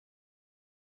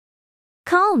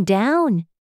Calm down.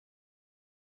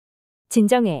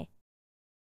 진정해.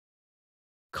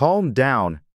 Calm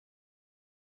down.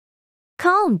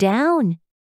 Calm down.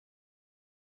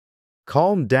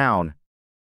 Calm down.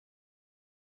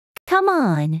 Come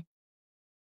on.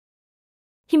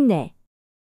 힘내.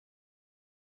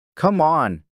 Come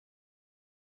on.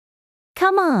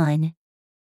 Come on.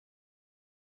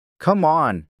 Come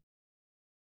on.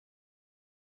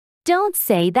 Don't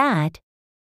say that.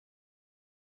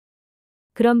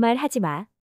 그런 말 하지 마.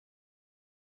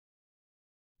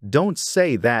 Don't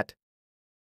say that.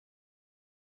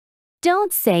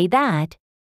 Don't say that.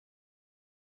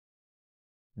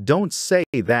 Don't say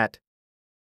that.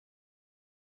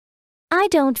 I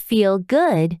don't feel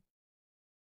good.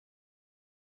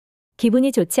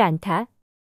 기분이 좋지 않다.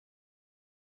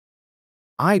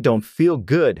 I don't feel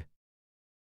good.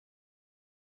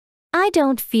 I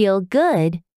don't feel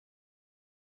good.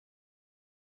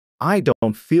 I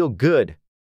don't feel good.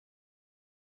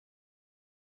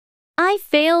 I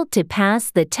failed to pass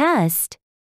the test.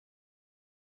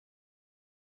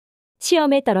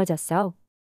 시험에 떨어졌어.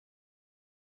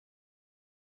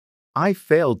 I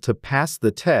failed to pass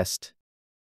the test.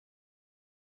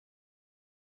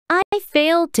 I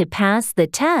failed to pass the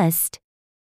test.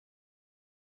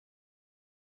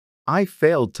 I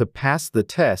failed to pass the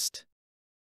test.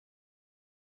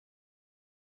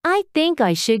 I think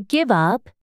I should give up.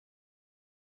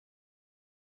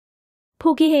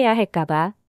 포기해야 할까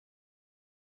봐.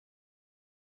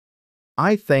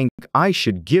 I think I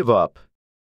should give up.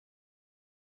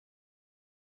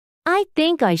 I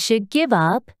think I should give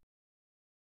up.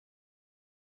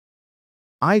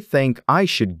 I think I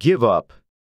should give up.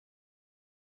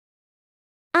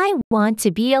 I want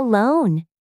to be alone.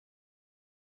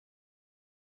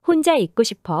 혼자 있고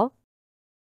싶어.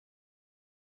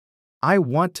 I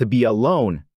want to be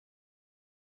alone.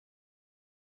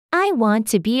 I want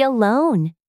to be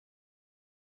alone.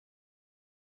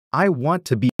 I want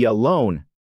to be alone.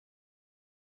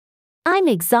 I'm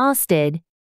exhausted.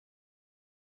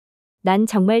 난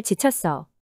정말 지쳤어.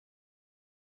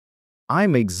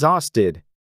 I'm exhausted.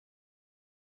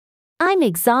 I'm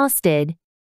exhausted.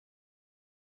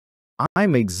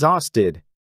 I'm exhausted.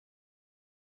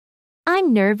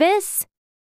 I'm nervous.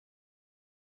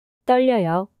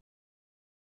 떨려요.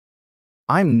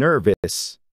 I'm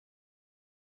nervous.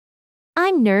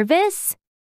 I'm nervous.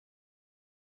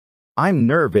 I'm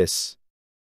nervous.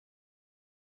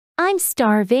 I'm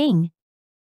starving.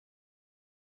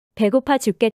 배고파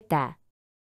죽겠다.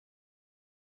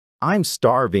 I'm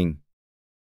starving.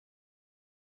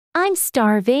 I'm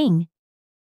starving.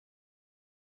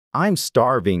 I'm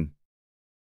starving.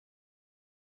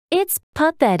 It's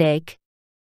pathetic.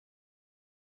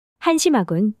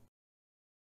 한심하군.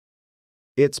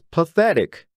 It's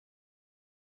pathetic.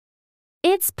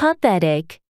 It's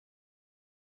pathetic.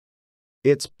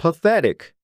 It's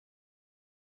pathetic.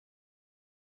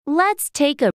 Let's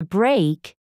take a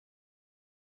break.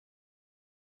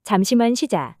 잠시만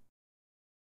쉬자.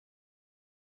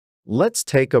 Let's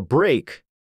take a break.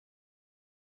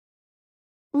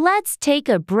 Let's take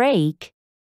a break.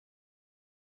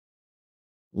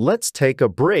 Let's take a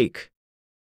break.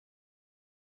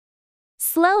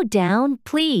 Slow down,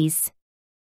 please.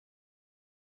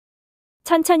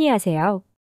 천천히 하세요.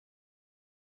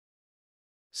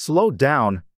 Slow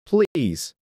down,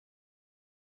 please.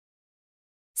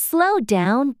 Slow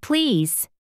down, please.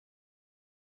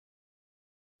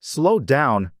 Slow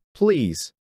down,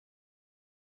 please.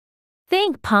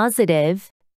 Think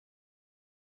positive.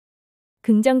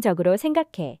 긍정적으로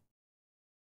생각해.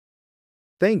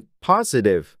 Think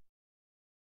positive.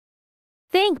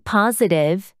 Think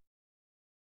positive.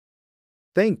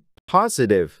 Think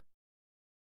positive.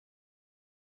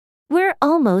 We're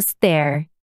almost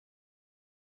there.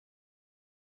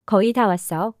 거의 다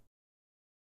왔어.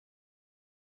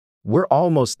 We're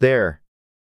almost there.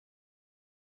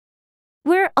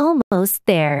 We're almost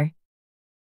there.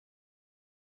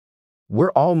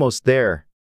 We're almost there.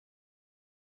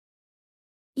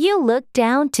 You look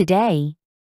down today.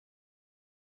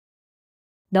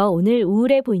 너 오늘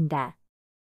우울해 보인다.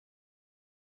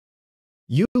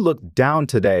 You look down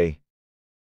today.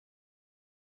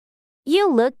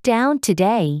 You look down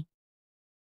today.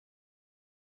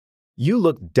 You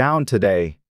look down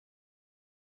today.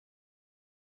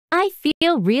 I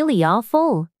feel really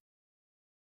awful.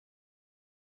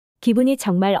 기분이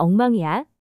정말 엉망이야.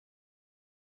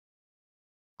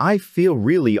 I feel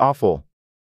really awful.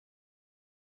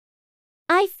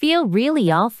 I feel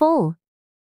really awful.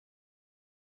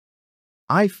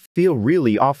 I feel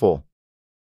really awful.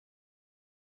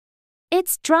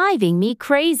 It's driving me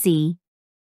crazy.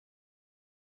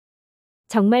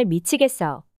 정말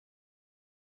미치겠어.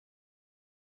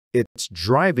 It's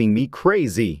driving me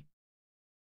crazy.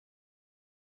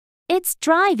 It's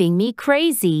driving me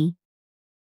crazy.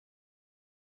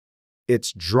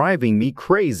 It's driving me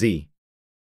crazy.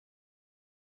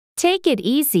 Take it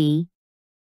easy.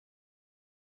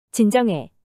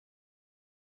 진정해.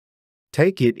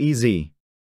 Take it easy.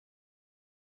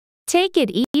 Take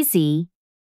it easy.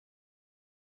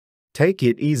 Take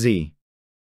it easy.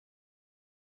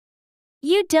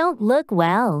 You don't look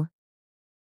well.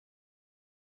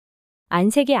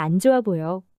 안색이 안 좋아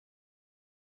보여.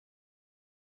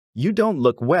 You don't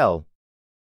look well.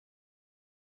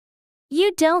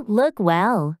 You don't look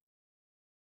well.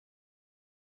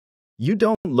 You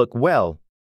don't look well.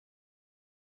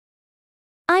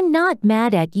 I'm not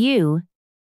mad at you.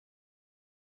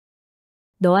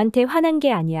 너한테 화난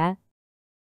게 아니야.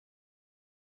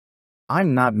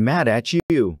 I'm not mad at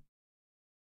you.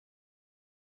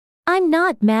 I'm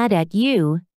not mad at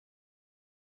you.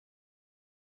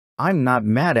 I'm not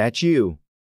mad at you.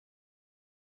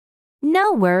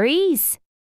 No worries.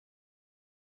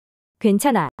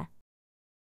 괜찮아.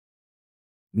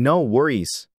 No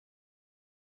worries.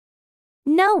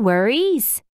 No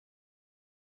worries.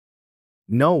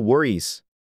 No worries.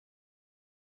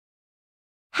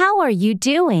 How are you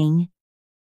doing?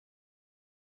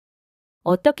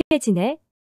 어떻게 지내?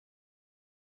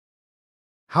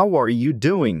 How are you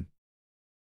doing?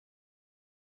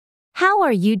 How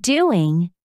are you doing?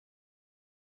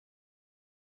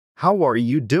 How are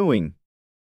you doing?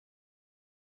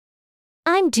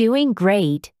 I'm doing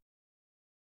great.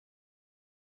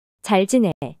 잘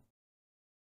지내.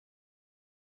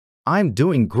 I'm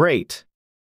doing great.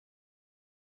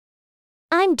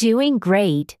 I'm doing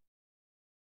great.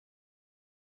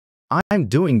 I'm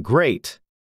doing great.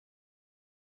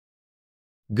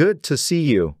 Good to see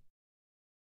you.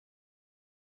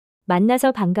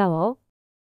 만나서 반가워.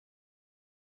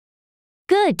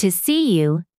 Good to see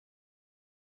you.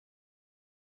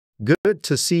 Good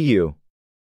to see you.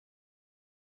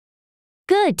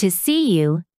 Good to see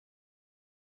you.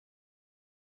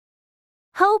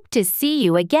 Hope to see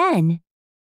you again.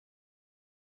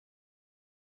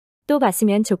 또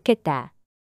봤으면 좋겠다.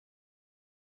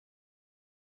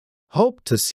 Hope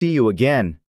to see you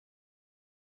again.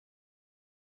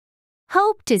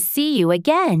 Hope to see you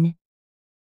again.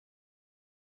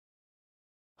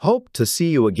 Hope to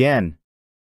see you again.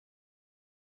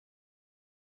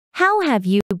 How have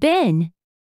you been?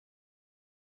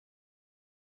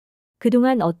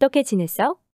 그동안 어떻게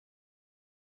지냈어?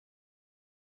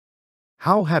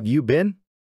 How have you been?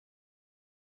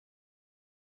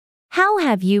 How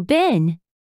have you been?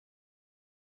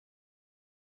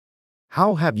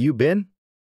 How have you been?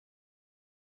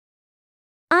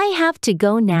 I have to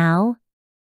go now.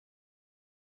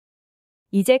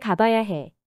 이제 가봐야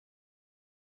해.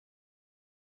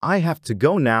 I have to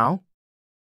go now.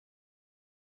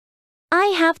 I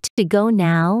have to go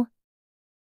now.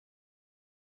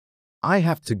 I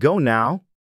have to go now.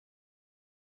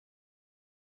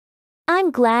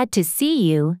 I'm glad to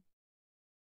see you.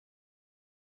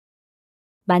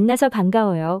 만나서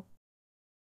반가워요.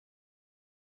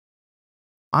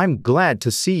 I'm glad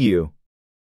to see you.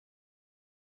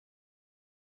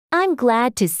 I'm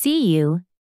glad to see you.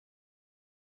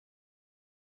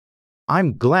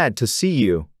 I'm glad to see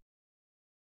you.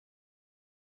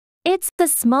 It's a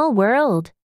small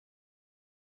world.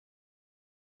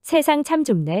 세상 참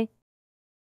좁네.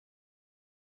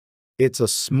 It's a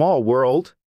small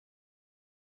world.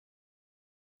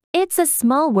 It's a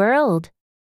small world.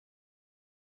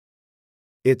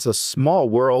 It's a small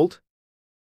world.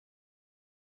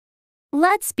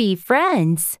 Let's be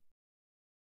friends.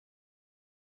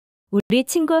 우리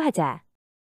친구하자.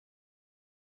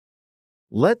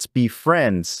 Let's be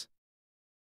friends.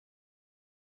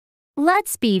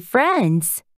 Let's be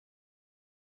friends.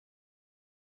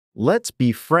 Let's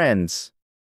be friends.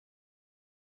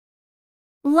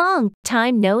 Long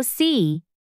time no see.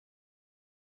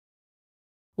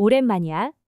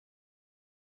 오랜만이야.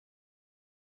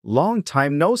 Long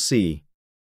time no see.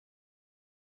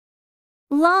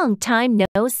 Long time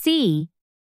no see.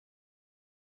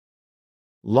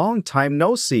 Long time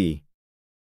no see.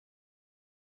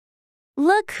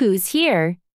 Look who's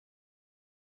here.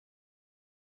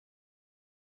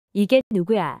 이게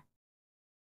누구야?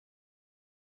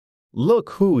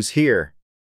 Look who's here.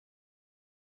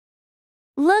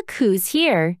 Look who's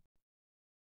here.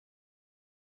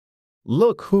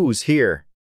 Look who's here.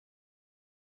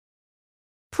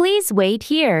 Please wait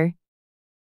here.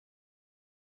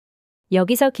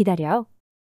 여기서 기다려.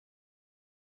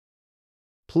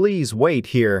 Please wait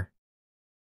here.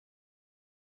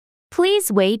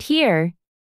 Please wait here.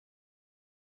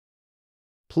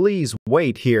 Please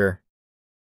wait here.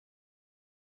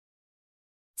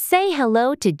 Say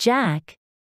hello to Jack.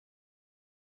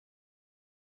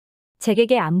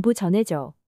 잭에게 안부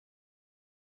전해줘.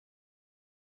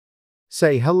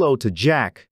 Say hello to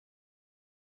Jack.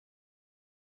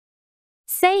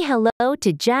 Say hello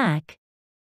to Jack.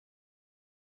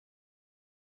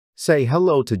 Say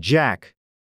hello to Jack.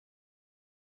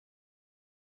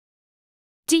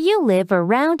 Do you live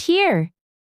around here?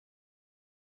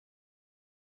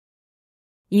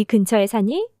 이 근처에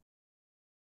사니?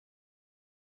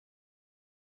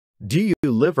 Do you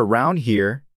live around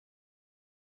here?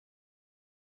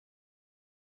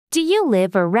 Do you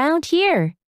live around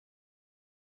here?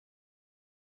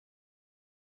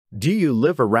 Do you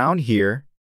live around here?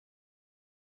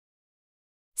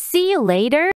 See you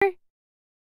later.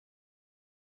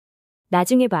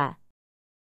 나중에 봐.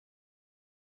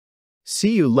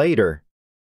 See you later.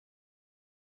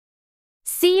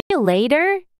 See you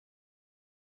later.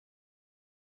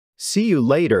 See you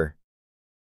later.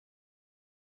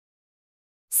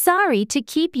 Sorry to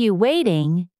keep you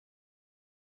waiting.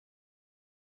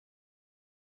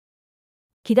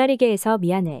 기다리게 해서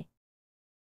미안해.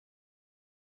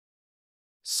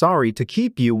 Sorry to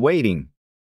keep you waiting.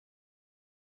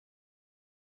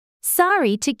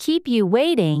 Sorry to keep you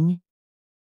waiting.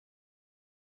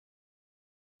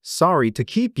 Sorry to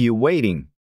keep you waiting.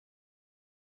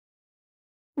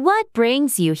 What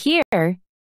brings you here?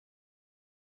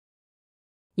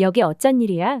 여기 어쩐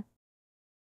일이야?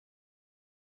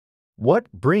 What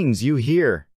brings you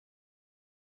here?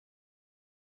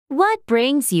 What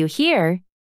brings you here?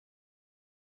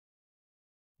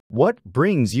 What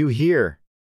brings you here?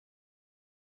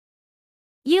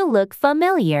 You look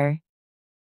familiar.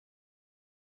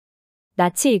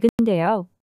 낯이 익은데요.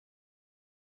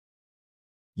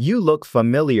 You look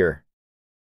familiar.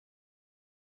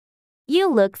 You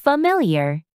look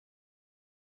familiar.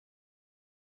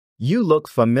 You look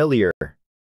familiar.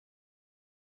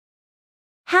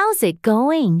 How's it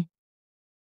going?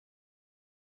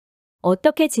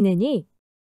 어떻게 지내니?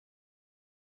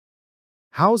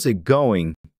 How's it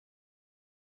going?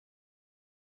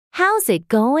 How's it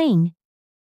going?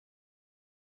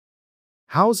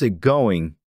 How's it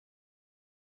going?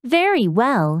 Very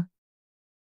well.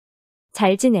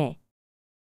 잘 지내.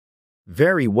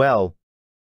 Very well.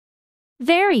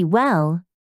 Very well.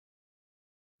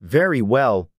 Very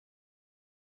well.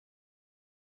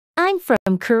 I'm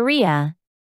from Korea.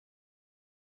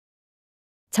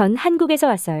 전 한국에서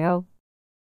왔어요.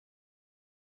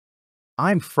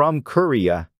 I'm from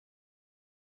Korea.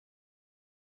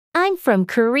 I'm from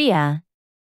Korea.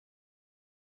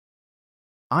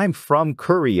 I'm from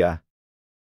Korea.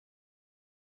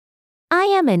 I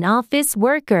am an office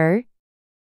worker.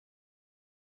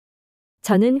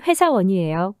 저는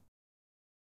회사원이에요.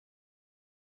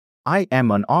 I am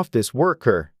an office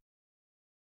worker.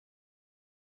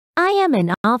 I am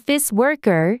an office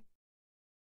worker.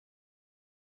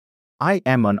 I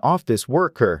am an office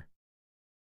worker.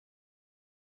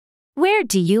 Where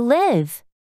do you live?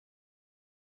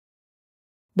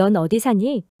 넌 어디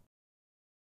사니?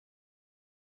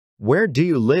 Where do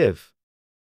you live?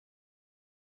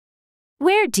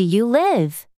 Where do you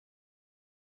live?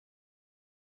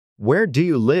 Where do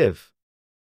you live?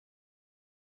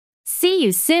 See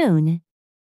you soon.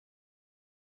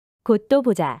 곧 또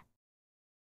보자.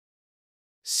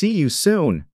 See you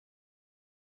soon.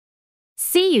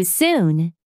 See you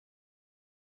soon.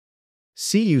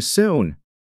 See you soon.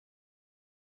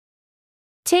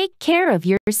 Take care of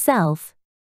yourself.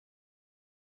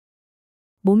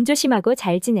 몸 조심하고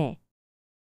잘 지내.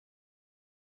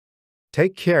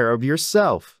 Take care of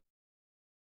yourself.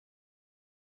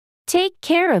 Take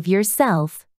care of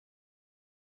yourself.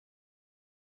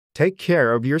 Take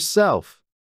care of yourself.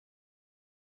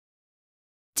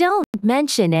 Don't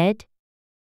mention it.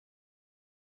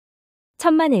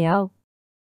 천만에요.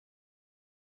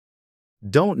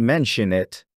 Don't mention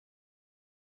it.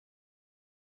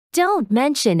 Don't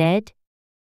mention it.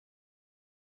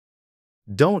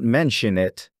 Don't mention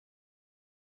it.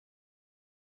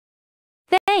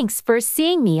 Thanks for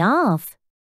seeing me off.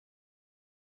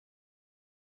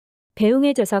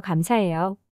 배웅해줘서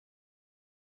감사해요.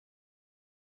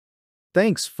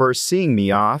 Thanks for seeing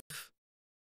me off.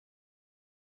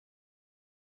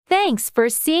 Thanks for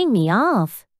seeing me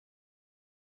off.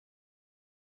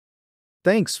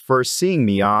 Thanks for seeing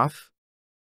me off.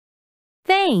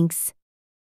 Thanks.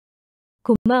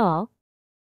 고마워.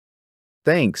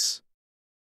 Thanks.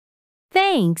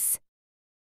 Thanks.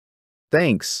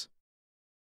 Thanks.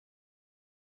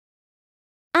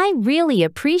 I really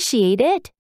appreciate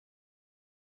it.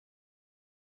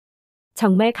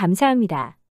 정말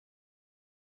감사합니다.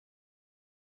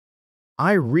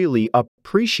 I really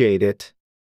appreciate it.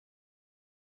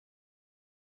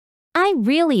 I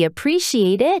really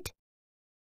appreciate it.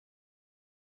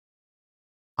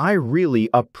 I really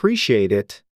appreciate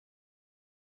it.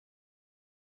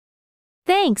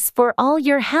 Thanks for all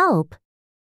your help.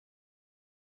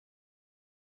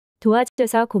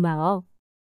 도와줘서 고마워.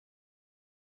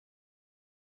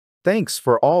 Thanks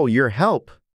for all your help.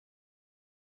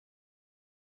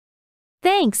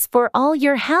 Thanks for all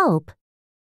your help.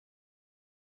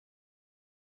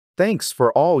 Thanks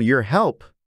for all your help.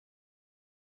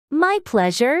 My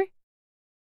pleasure.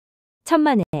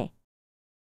 천만에.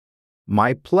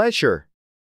 My pleasure.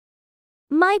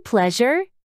 My pleasure.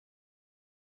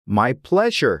 My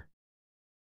pleasure.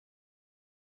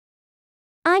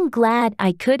 I'm glad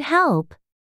I could help.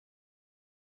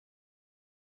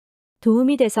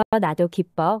 도움이 돼서 나도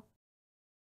기뻐.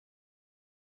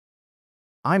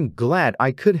 I'm glad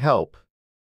I could help.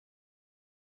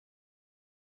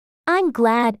 I'm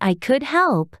glad I could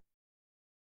help.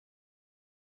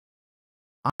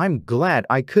 I'm glad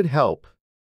I could help.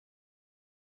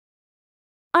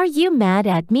 Are you mad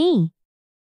at me?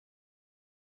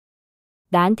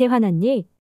 나한테 화났니?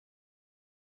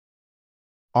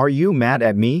 Are you mad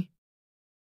at me?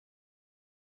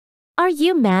 Are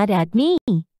you mad at me?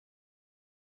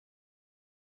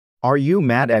 Are you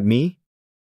mad at me?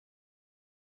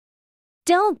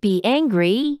 Don't be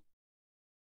angry.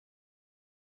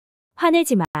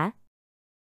 화내지 마.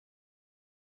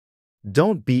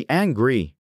 Don't be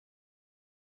angry.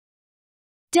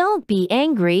 Don't be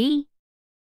angry.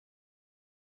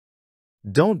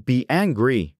 Don't be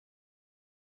angry.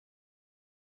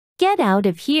 Get out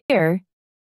of here.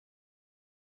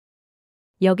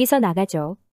 여기서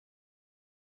나가죠.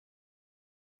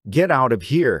 Get out of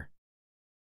here.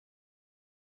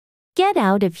 Get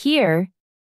out of here.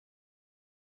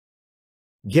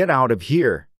 Get out of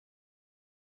here.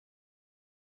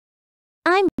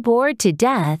 I'm bored to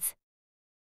death.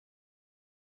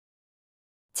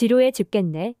 지루해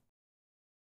죽겠네.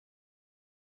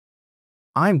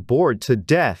 I'm bored to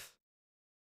death.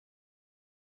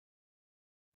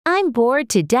 I'm bored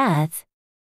to death.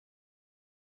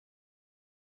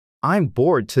 I'm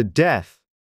bored to death.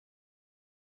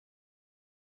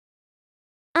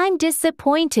 I'm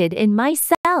disappointed in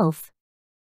myself.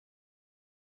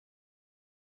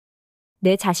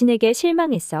 내 자신에게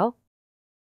실망했어.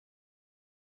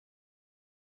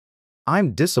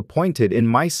 I'm disappointed in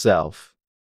myself.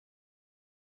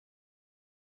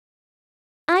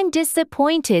 I'm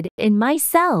disappointed in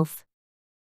myself.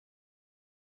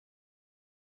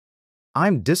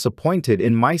 I'm disappointed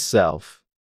in myself.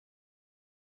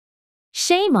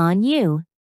 Shame on you.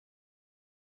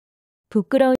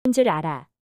 부끄러운 줄 알아.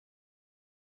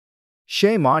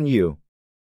 Shame on you.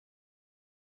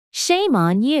 Shame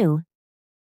on you.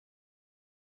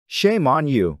 Shame on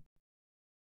you.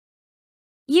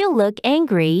 You look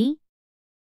angry.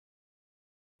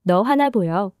 너 화나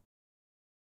보여.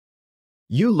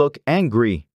 You look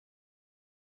angry.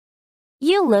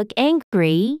 You look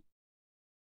angry.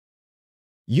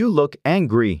 You look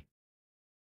angry.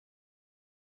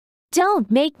 Don't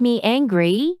make me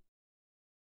angry.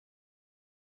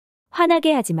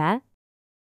 화나게 하지 마.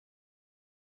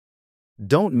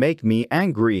 Don't make me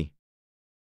angry.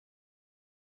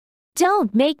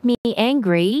 Don't make me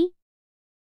angry.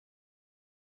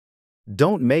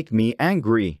 Don't make me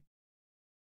angry.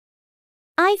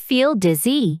 I feel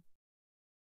dizzy.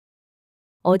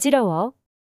 어지러워.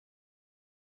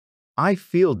 I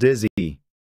feel dizzy.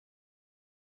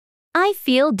 I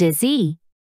feel dizzy.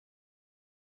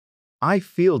 I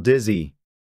feel dizzy.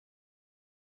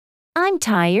 I'm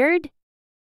tired.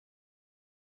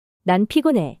 난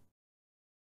피곤해.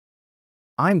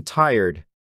 I'm tired.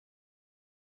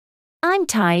 I'm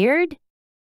tired.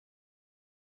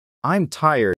 I'm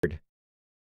tired.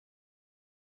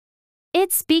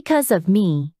 It's because of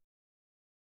me.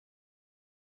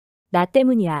 나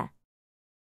때문이야.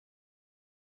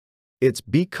 It's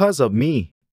because of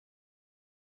me.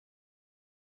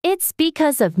 It's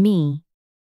because of me.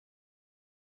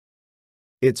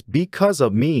 It's because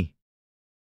of me.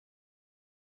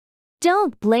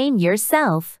 Don't blame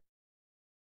yourself.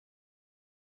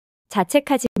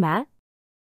 자책하지 마.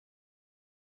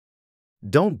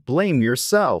 Don't blame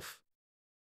yourself.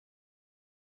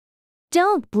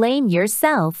 Don't blame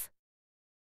yourself.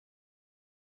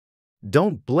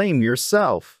 Don't blame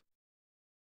yourself.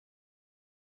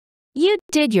 You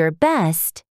did your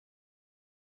best.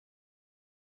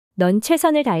 넌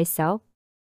최선을 다했어.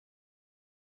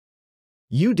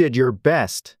 You did your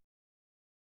best.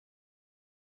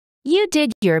 You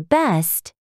did your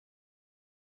best.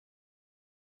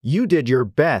 You did your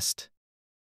best.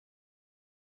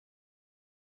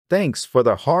 Thanks for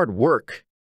the hard work.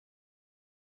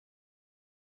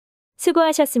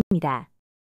 수고하셨습니다.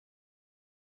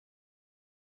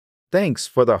 Thanks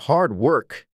for the hard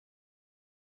work.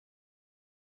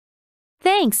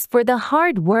 Thanks for the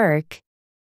hard work.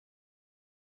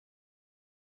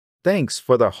 Thanks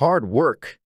for the hard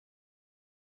work.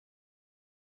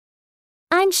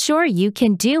 I'm sure you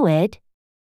can do it.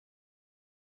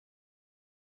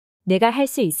 내가 할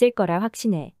수 있을 거라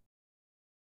확신해.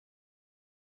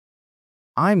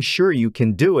 I'm sure you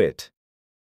can do it.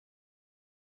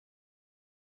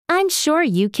 I'm sure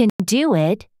you can do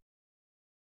it.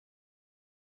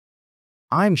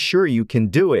 I'm sure you can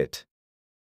do it.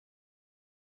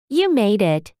 You made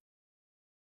it.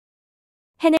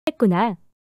 해냈구나.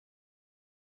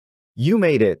 You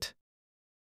made it.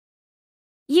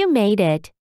 You made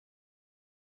it.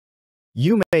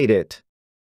 You made it.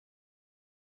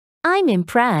 I'm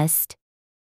impressed.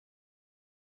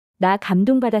 나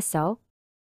감동받았어.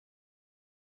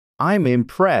 I'm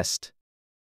impressed.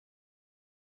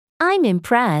 I'm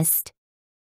impressed.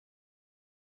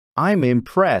 I'm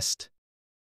impressed.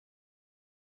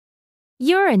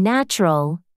 You're a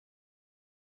natural.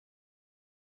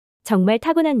 정말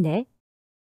타고났네.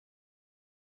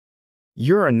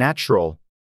 You're a natural.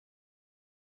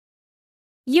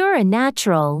 You're a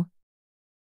natural.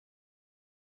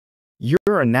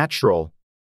 You're a natural.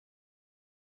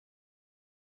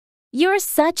 You're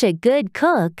such a good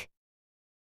cook.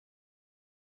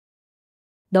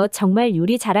 너 정말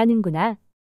요리 잘하는구나.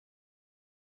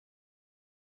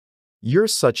 You're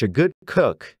such a good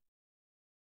cook.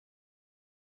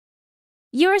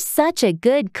 You're such a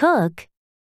good cook.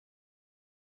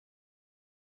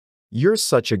 You're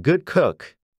such a good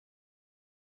cook.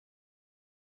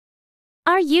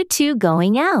 Are you two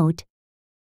going out?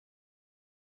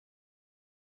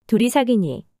 둘이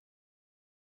사귀니?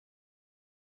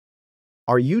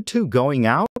 Are you two going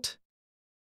out?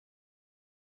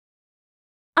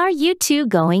 Are you two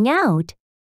going out?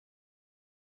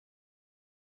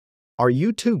 Are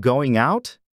you two going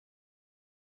out?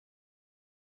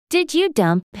 Did you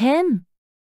dump him?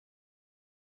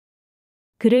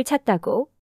 그를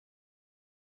찾다고?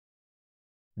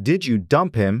 Did you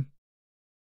dump him?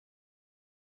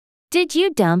 Did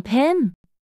you dump him?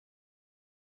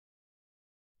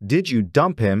 Did you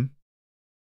dump him?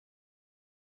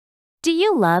 Do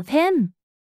you love him?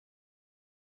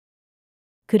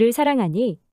 그를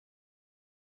사랑하니?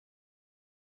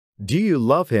 Do you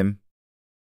love him?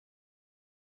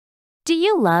 Do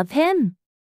you love him?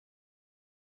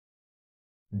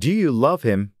 Do you love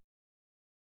him?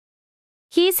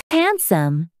 He's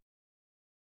handsome.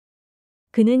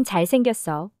 그는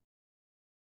잘생겼어.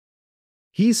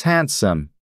 He's handsome.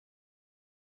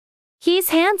 He's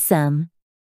handsome.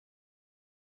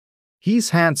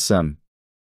 He's handsome.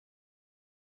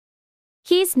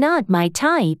 He's not my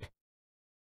type.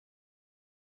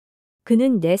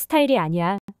 그는 내 스타일이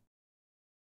아니야.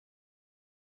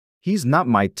 He's not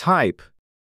my type.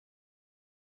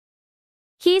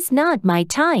 He's not my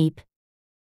type.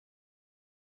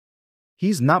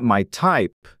 He's not my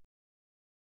type.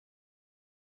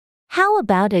 How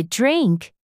about a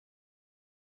drink?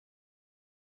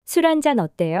 술 한 잔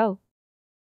어때요?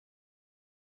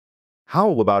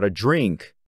 How about a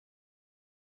drink?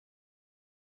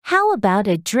 How about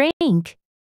a drink?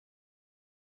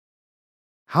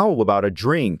 How about a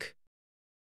drink?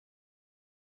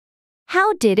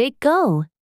 How did it go?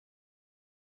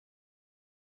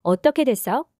 어떻게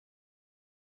됐어?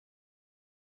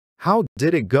 How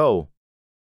did it go?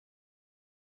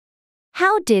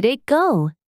 How did it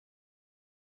go?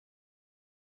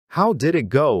 How did it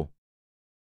go?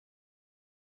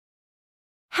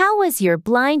 How was your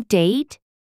blind date?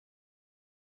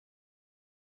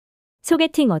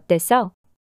 소개팅 어땠어?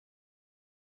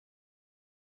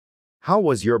 How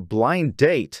was your blind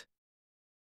date?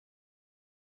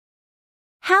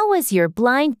 How was your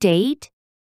blind date?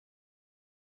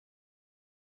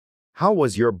 How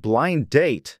was your blind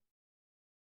date?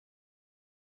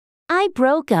 I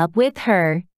broke up with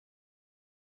her.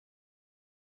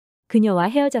 그녀와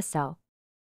헤어졌어.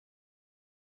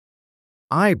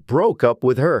 I broke up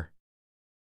with her.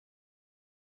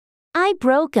 I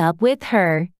broke up with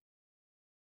her.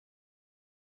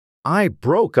 I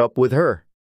broke up with her.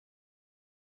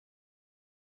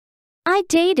 I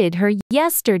dated her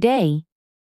yesterday.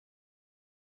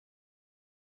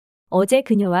 어제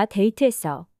그녀와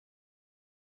데이트했어.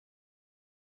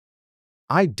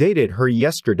 I dated her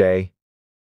yesterday.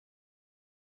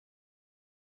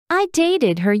 I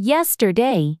dated her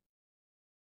yesterday.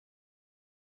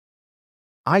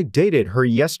 I dated her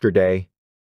yesterday.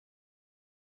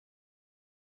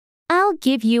 I'll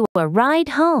give you a ride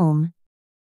home.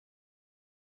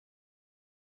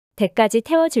 댁까지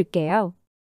태워줄게요.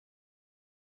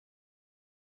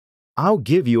 I'll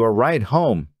give you a ride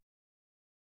home.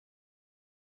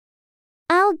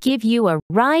 I'll give you a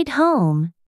ride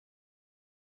home.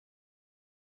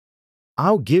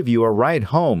 I'll give you a ride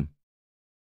home.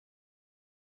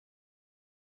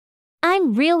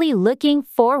 I'm really looking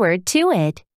forward to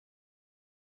it.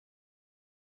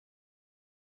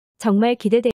 정말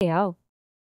기대돼요.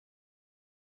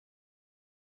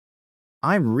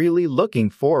 I'm really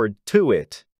looking forward to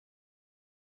it.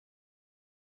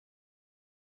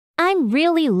 I'm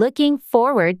really looking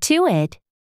forward to it.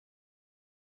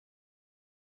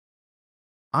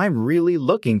 I'm really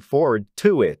looking forward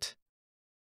to it.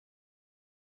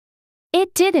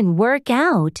 It didn't work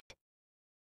out.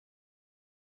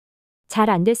 잘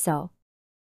안 됐어.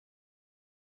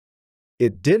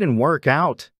 It didn't work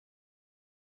out.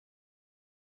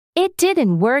 It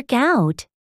didn't work out.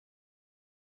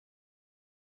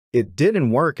 It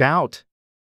didn't work out.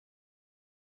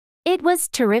 It was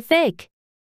terrific.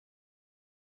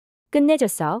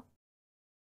 끝내줬어.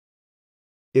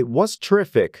 It was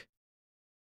terrific.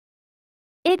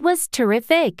 It was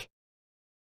terrific.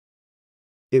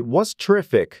 It was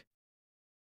terrific.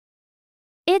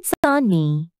 It's on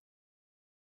me.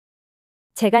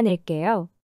 제가 낼게요.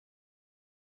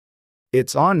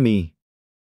 It's on me.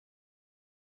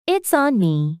 It's on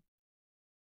me.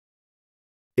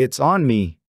 It's on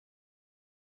me.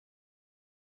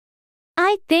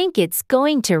 I think it's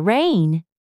going to rain.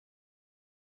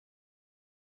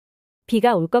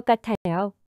 비가 올 것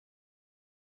같아요.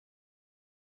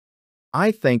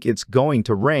 I think it's going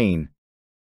to rain.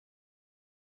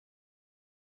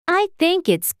 I think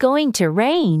it's going to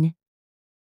rain.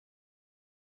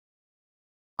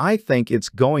 I think it's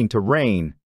going to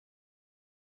rain.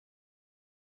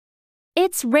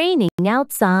 It's raining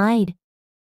outside.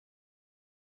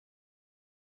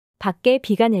 밖에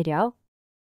비가 내려.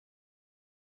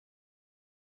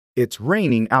 It's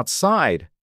raining outside.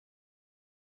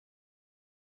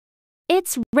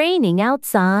 It's raining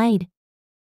outside.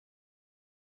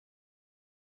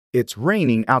 It's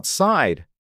raining outside.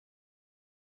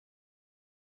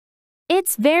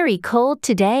 It's very cold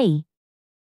today.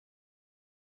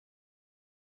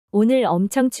 오늘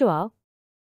엄청 추워.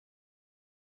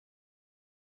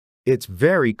 It's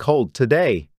very cold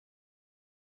today.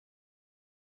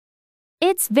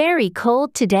 It's very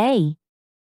cold today.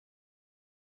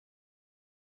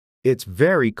 It's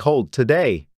very cold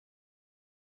today.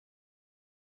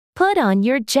 Put on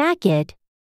your jacket.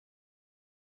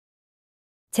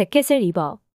 재킷을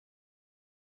입어.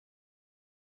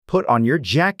 Put on your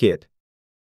jacket.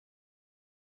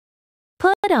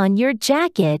 Put on your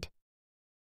jacket.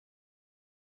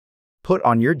 Put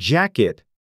on your jacket.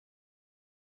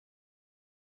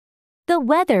 The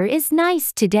weather is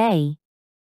nice today.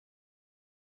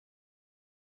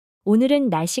 오늘은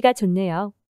날씨가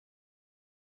좋네요.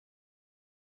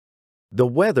 The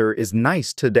weather is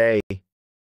nice today.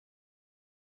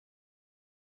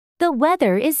 The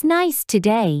weather is nice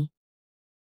today.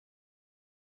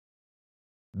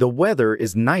 The weather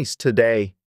is nice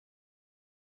today.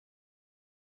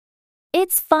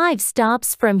 It's 5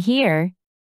 stops from here.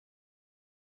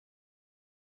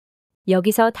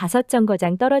 여기서 5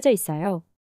 정거장 떨어져 있어요.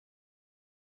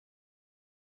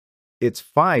 It's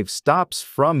 5 stops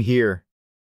from here.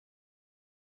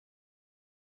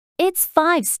 It's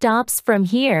 5 stops from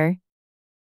here.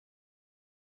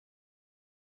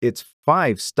 It's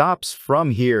 5 stops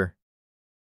from here.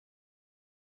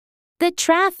 The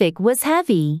traffic was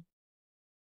heavy.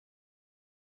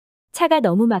 차가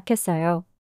너무 막혔어요.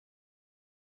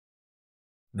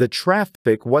 The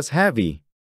traffic was heavy.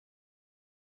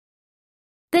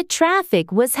 The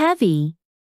traffic was heavy.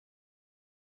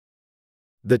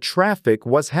 The traffic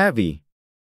was heavy.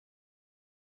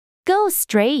 Go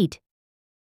straight.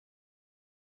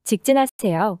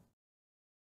 직진하세요.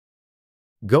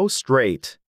 Go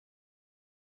straight.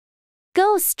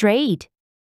 Go straight.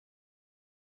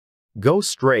 Go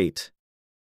straight.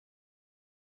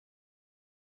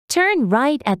 Turn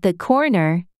right at the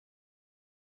corner.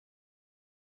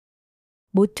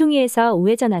 모퉁이에서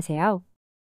우회전하세요.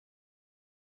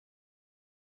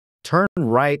 Turn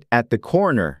right at the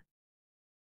corner.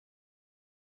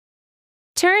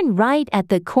 Turn right at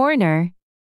the corner.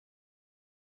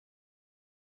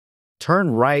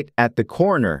 Turn right at the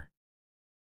corner.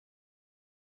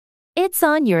 It's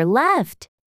on your left.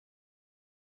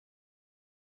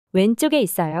 왼쪽에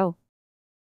있어요.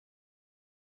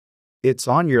 It's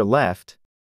on your left.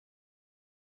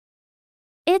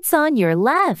 It's on your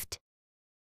left.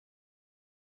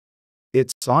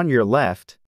 It's on your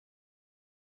left.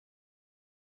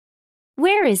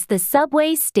 Where is the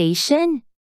subway station?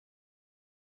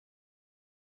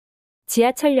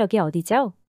 지하철역이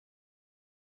어디죠?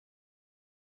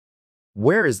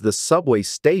 Where is the subway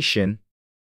station?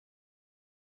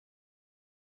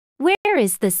 Where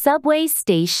is the subway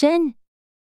station?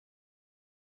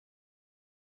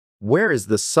 Where is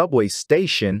the subway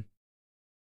station?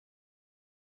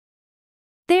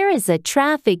 There is a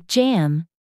traffic jam.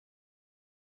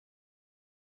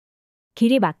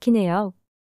 길이 막히네요.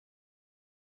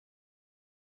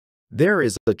 There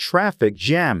is a traffic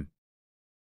jam.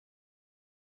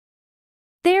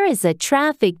 There is a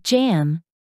traffic jam.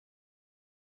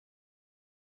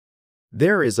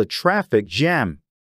 There is a traffic jam.